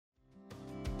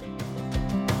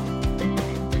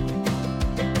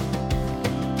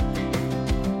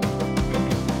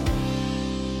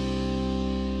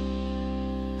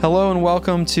Hello and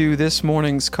welcome to This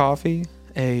Morning's Coffee,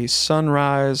 a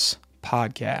Sunrise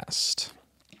podcast.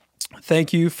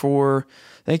 Thank you for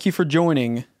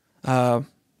joining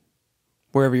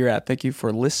wherever you're at. Thank you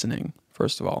for listening,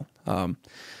 first of all. I've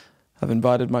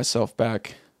invited myself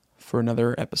back for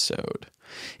another episode.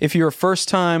 If you're a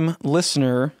first-time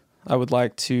listener, I would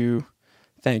like to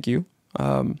thank you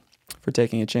for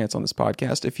taking a chance on this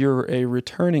podcast. If you're a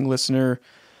returning listener,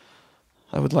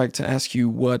 I would like to ask you,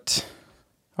 what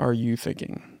are you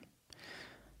thinking?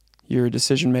 Your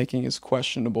decision-making is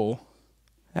questionable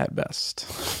at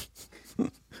best.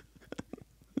 I'd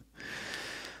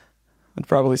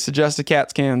probably suggest a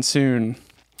CAT scan soon.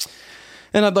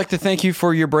 And I'd like to thank you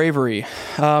for your bravery.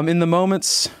 In the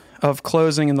moments of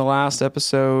closing in the last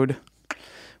episode,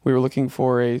 we were looking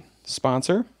for a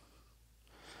sponsor.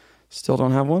 Still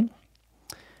don't have one.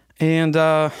 And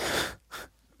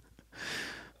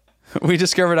we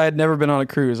discovered I had never been on a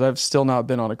cruise. I've still not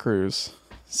been on a cruise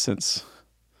since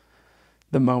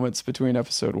the moments between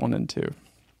episode 1 and 2.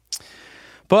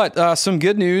 But some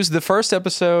good news. The first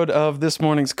episode of This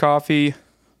Morning's Coffee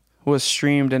was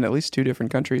streamed in at least 2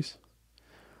 different countries.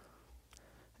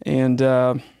 And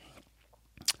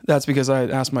that's because I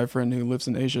asked my friend who lives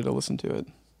in Asia to listen to it.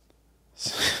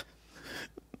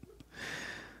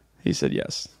 He said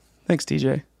yes. Thanks,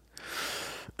 TJ.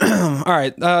 All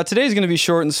right. Today's going to be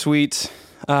short and sweet.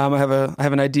 I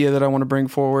have an idea that I want to bring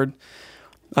forward.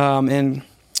 And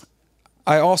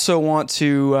I also want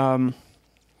to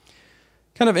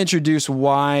kind of introduce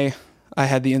why I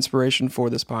had the inspiration for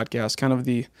this podcast, kind of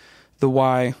the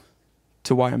why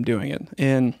to why I'm doing it.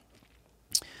 And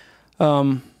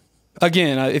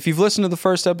again, if you've listened to the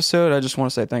first episode, I just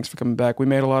want to say thanks for coming back. We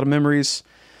made a lot of memories,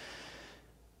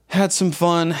 had some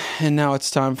fun, and now it's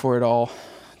time for it all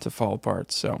to fall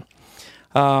apart. So,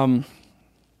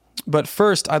 but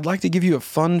first, I'd like to give you a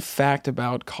fun fact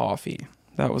about coffee.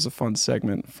 That was a fun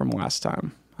segment from last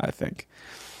time, I think.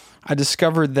 I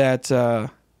discovered that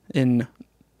in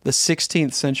the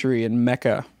 16th century in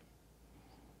Mecca,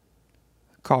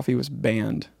 coffee was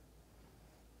banned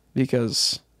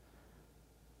because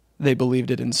they believed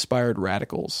it inspired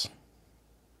radicals,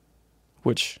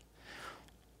 which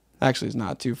actually is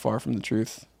not too far from the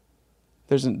truth.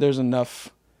 There's enough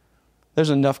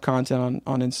content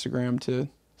on Instagram to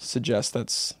suggest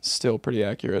that's still pretty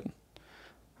accurate,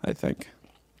 I think.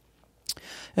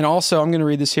 And also, I'm going to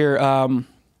read this here. In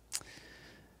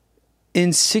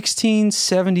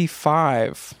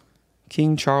 1675,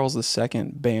 King Charles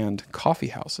II banned coffee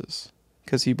houses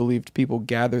because he believed people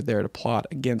gathered there to plot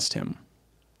against him.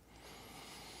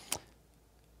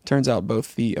 Turns out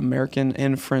both the American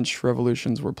and French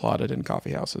revolutions were plotted in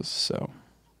coffee houses, so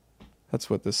that's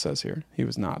what this says here. He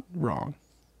was not wrong.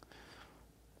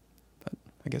 But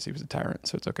I guess he was a tyrant,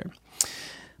 so it's okay.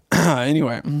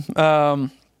 Anyway,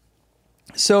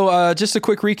 so just a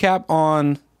quick recap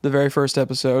on the very first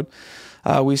episode.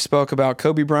 We spoke about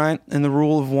Kobe Bryant and the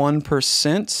rule of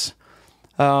 1%.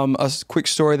 A quick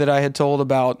story that I had told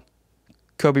about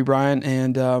Kobe Bryant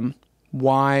and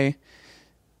why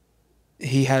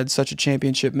he had such a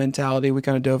championship mentality. We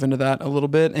kind of dove into that a little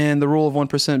bit. And the rule of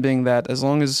 1% being that as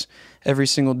long as every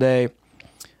single day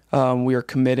we are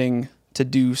committing to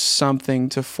do something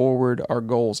to forward our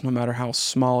goals, no matter how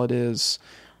small it is,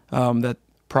 that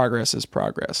progress is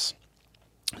progress.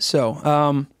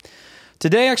 So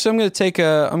today, actually, I'm going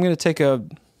to take a,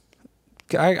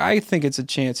 I think it's a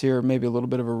chance here, maybe a little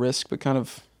bit of a risk, but kind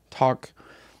of talk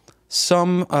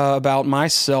some about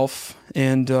myself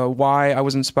and why I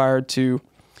was inspired to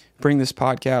bring this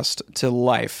podcast to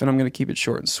life. And I'm going to keep it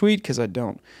short and sweet because I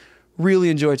don't really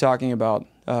enjoy talking about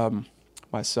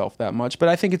myself that much. But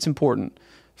I think it's important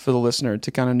for the listener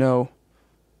to kind of know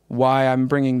why I'm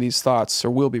bringing these thoughts, or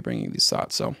will be bringing these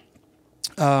thoughts. So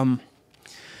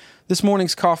this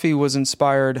morning's coffee was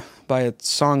inspired by a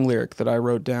song lyric that I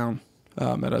wrote down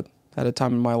at a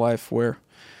time in my life where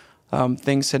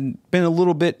things had been a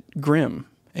little bit grim.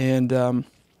 And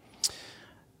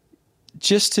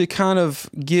just to kind of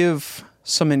give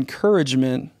some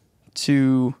encouragement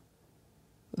to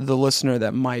the listener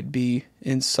that might be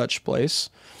in such place.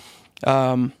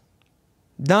 Not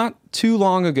too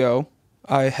long ago,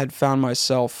 I had found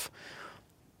myself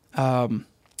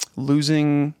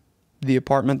losing the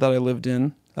apartment that I lived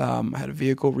in. I had a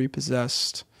vehicle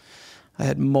repossessed. I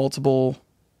had multiple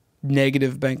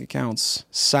negative bank accounts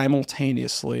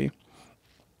simultaneously.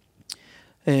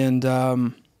 And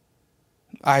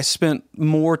I spent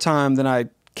more time than I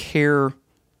care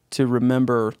to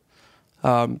remember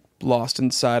lost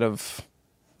inside of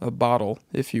a bottle,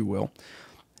 if you will.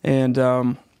 And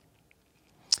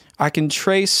I can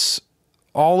trace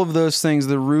all of those things,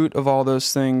 the root of all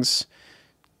those things,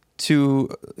 to,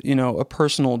 a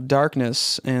personal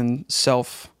darkness and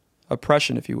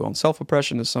self-oppression, if you will. And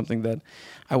self-oppression is something that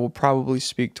I will probably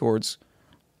speak towards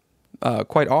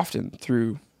quite often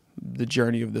through the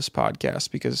journey of this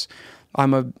podcast, because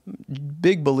I'm a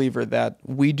big believer that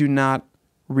we do not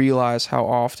realize how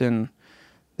often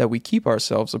that we keep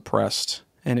ourselves oppressed,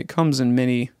 and it comes in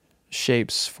many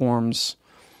shapes, forms,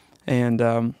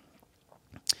 and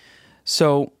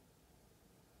so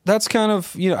that's kind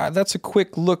of, that's a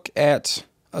quick look at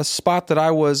a spot that I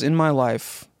was in my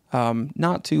life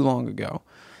not too long ago.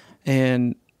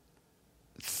 And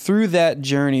through that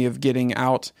journey of getting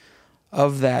out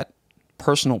of that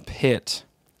personal pit,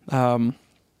 I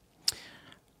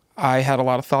had a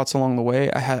lot of thoughts along the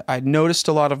way. I noticed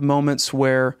a lot of moments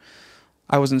where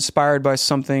I was inspired by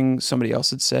something somebody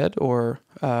else had said, or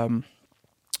I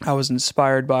was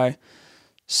inspired by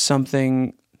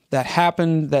something that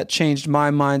happened that changed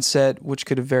my mindset, which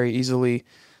could have very easily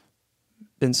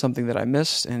been something that I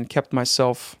missed and kept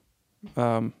myself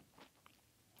in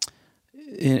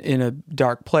a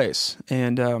dark place.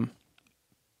 And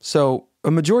so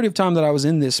a majority of time that I was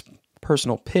in this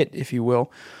personal pit, if you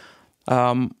will,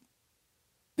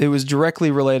 it was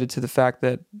directly related to the fact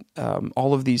that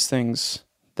all of these things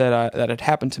that had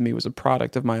happened to me was a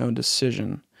product of my own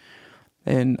decision.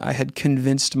 And I had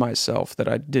convinced myself that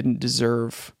I didn't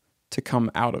deserve to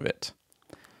come out of it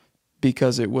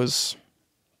because it was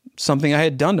something I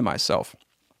had done to myself.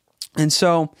 And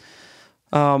so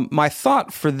my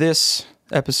thought for this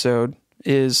episode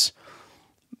is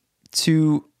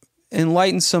to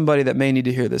enlighten somebody that may need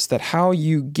to hear this, that how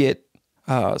you get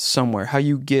somewhere, how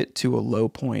you get to a low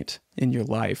point in your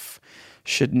life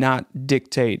should not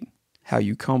dictate how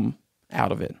you come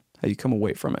out of it, how you come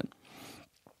away from it.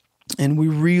 And we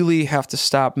really have to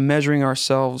stop measuring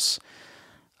ourselves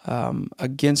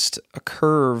against a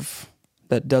curve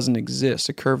that doesn't exist,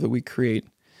 a curve that we create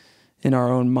in our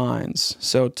own minds.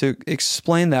 So to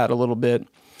explain that a little bit,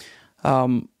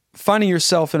 finding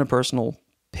yourself in a personal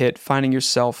pit, finding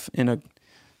yourself in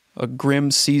a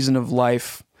grim season of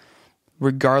life,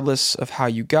 regardless of how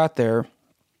you got there,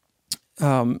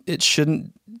 it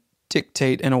shouldn't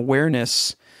dictate an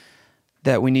awareness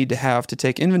that we need to have to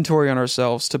take inventory on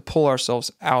ourselves to pull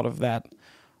ourselves out of that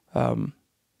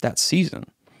season.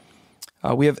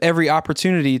 We have every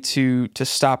opportunity to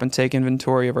stop and take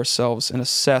inventory of ourselves and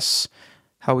assess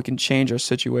how we can change our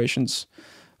situations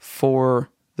for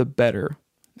the better.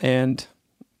 And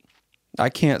I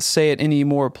can't say it any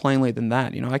more plainly than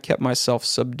that. I kept myself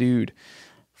subdued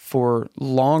for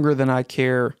longer than I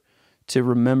care to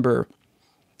remember,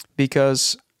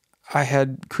 because I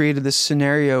had created this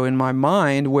scenario in my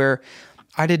mind where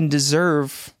I didn't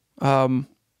deserve to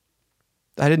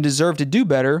do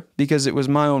better, because it was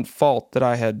my own fault that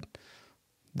I had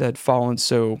fallen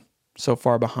so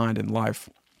far behind in life.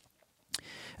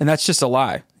 And that's just a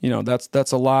lie.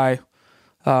 That's a lie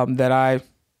that I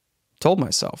told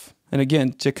myself. And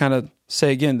again, to kind of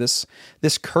say again, this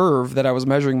curve that I was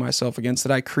measuring myself against,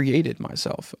 that I created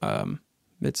myself.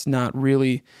 It's not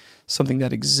really something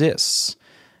that exists.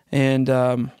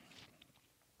 And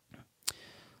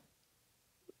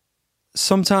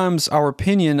sometimes our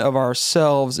opinion of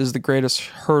ourselves is the greatest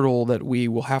hurdle that we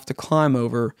will have to climb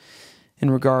over in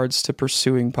regards to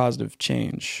pursuing positive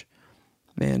change.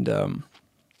 And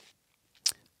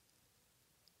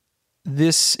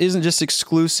this isn't just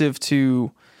exclusive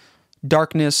to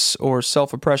darkness or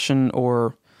self-oppression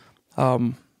or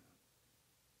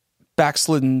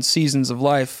backslidden seasons of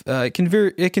life. It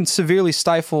can severely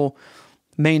stifle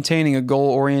maintaining a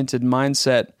goal-oriented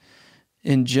mindset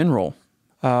in general.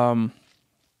 I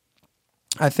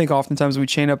think oftentimes we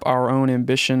chain up our own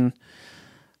ambition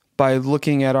by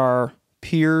looking at our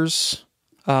peers,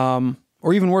 or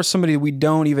even worse, somebody we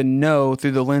don't even know,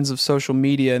 through the lens of social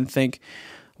media, and think,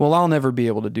 well, I'll never be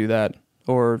able to do that.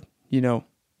 Or,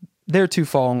 they're too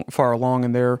far along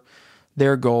in their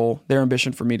goal, their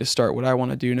ambition for me to start what I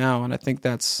want to do now. And I think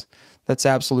that's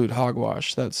absolute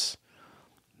hogwash. That's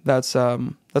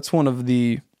one of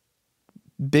the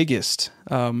biggest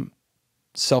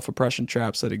self-oppression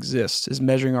traps that exist, is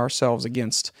measuring ourselves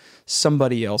against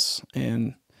somebody else.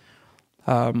 And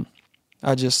so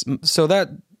that,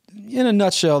 in a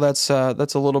nutshell, that's a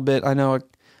little bit. I know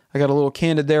I got a little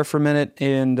candid there for a minute,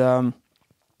 and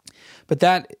but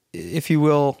that, if you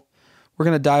will, we're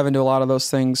going to dive into a lot of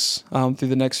those things through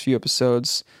the next few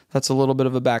episodes. That's a little bit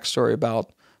of a backstory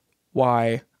about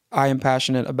why I am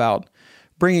passionate about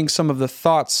bringing some of the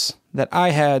thoughts that I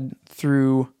had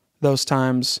through those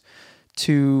times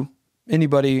to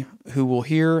anybody who will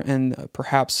hear, and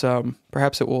perhaps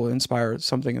it will inspire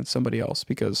something in somebody else,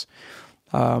 because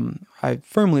I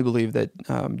firmly believe that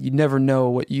you never know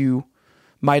what you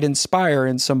might inspire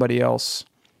in somebody else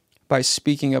by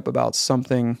speaking up about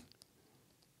something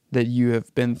that you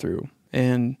have been through.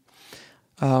 And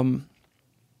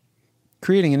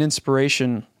creating an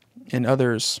inspiration in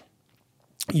others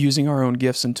using our own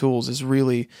gifts and tools is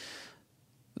really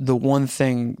the one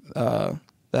thing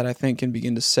that I think can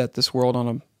begin to set this world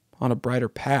on a brighter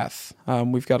path.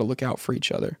 We've got to look out for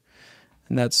each other,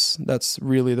 and that's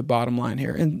really the bottom line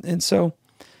here. And so,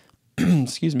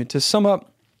 excuse me. To sum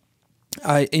up,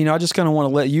 I just kind of want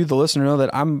to let you, the listener, know that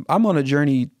I'm on a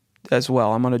journey as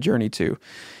well. I'm on a journey too.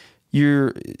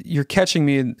 You're catching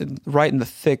me right in the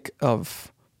thick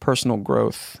of personal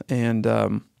growth, and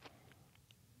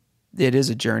it is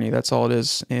a journey. That's all it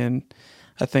is. And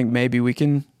I think maybe we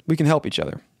can help each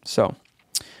other. So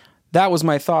that was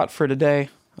my thought for today.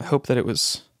 I hope that it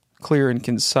was clear and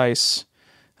concise.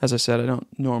 As I said, I don't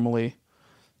normally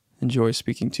enjoy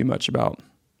speaking too much about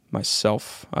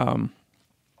myself.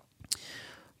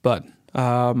 But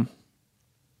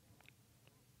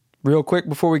real quick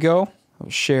before we go, I'll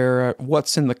share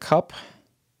what's in the cup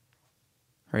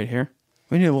right here.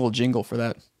 We need a little jingle for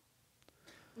that.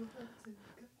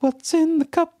 What's in the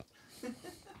cup?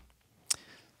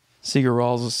 Seeger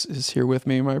Rawls is here with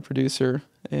me, my producer,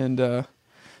 and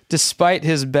despite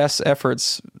his best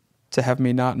efforts to have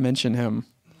me not mention him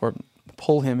or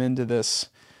pull him into this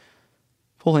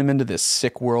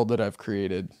sick world that I've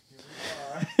created.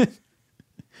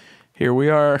 Here we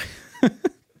are.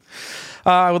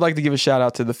 I would like to give a shout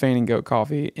out to the Fainting Goat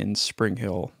Coffee in Spring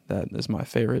Hill. That is my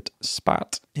favorite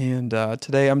spot. And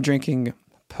today I'm drinking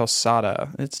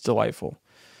Posada. It's delightful.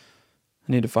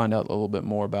 I need to find out a little bit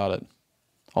more about it.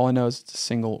 All I know is it's a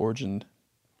single origin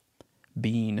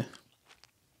bean.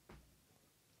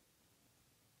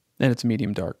 And it's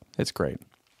medium dark. It's great.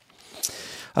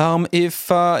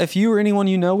 If you or anyone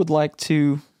you know would like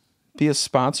to be a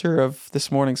sponsor of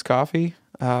this morning's coffee,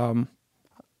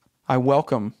 I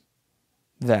welcome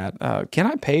that. Can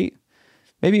I pay?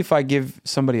 Maybe if I give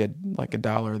somebody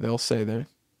 $1, they'll say that.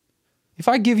 If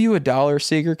I give you $1,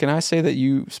 Seeger, can I say that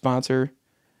you sponsor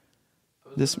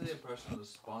this? Under the impression the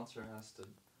sponsor has to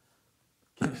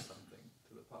give something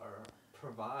to the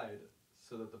provide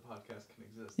so that the podcast can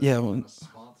exist. Yeah, well,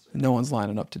 no one's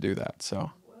lining up to do that.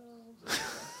 So. Well,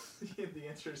 the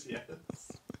answer is yes.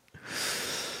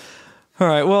 All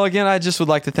right. Well, again, I just would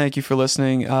like to thank you for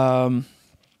listening. You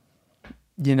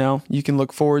can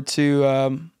look forward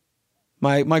to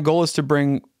my goal is to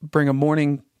bring a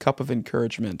morning cup of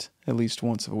encouragement at least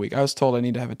once a week. I was told I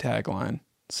need to have a tagline,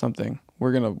 something.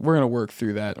 We're gonna work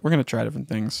through that. We're gonna try different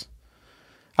things.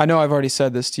 I know I've already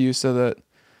said this to you, so that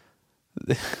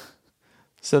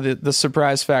the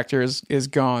surprise factor is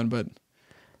gone. But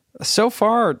so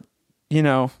far,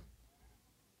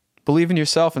 believe in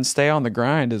yourself and stay on the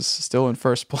grind is still in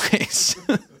first place.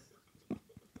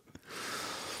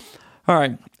 All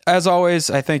right. As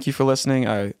always, I thank you for listening.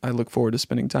 I look forward to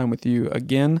spending time with you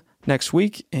again next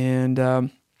week. And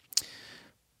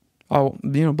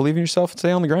believe in yourself and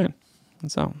stay on the grind.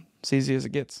 That's all. It's easy as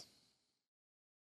it gets.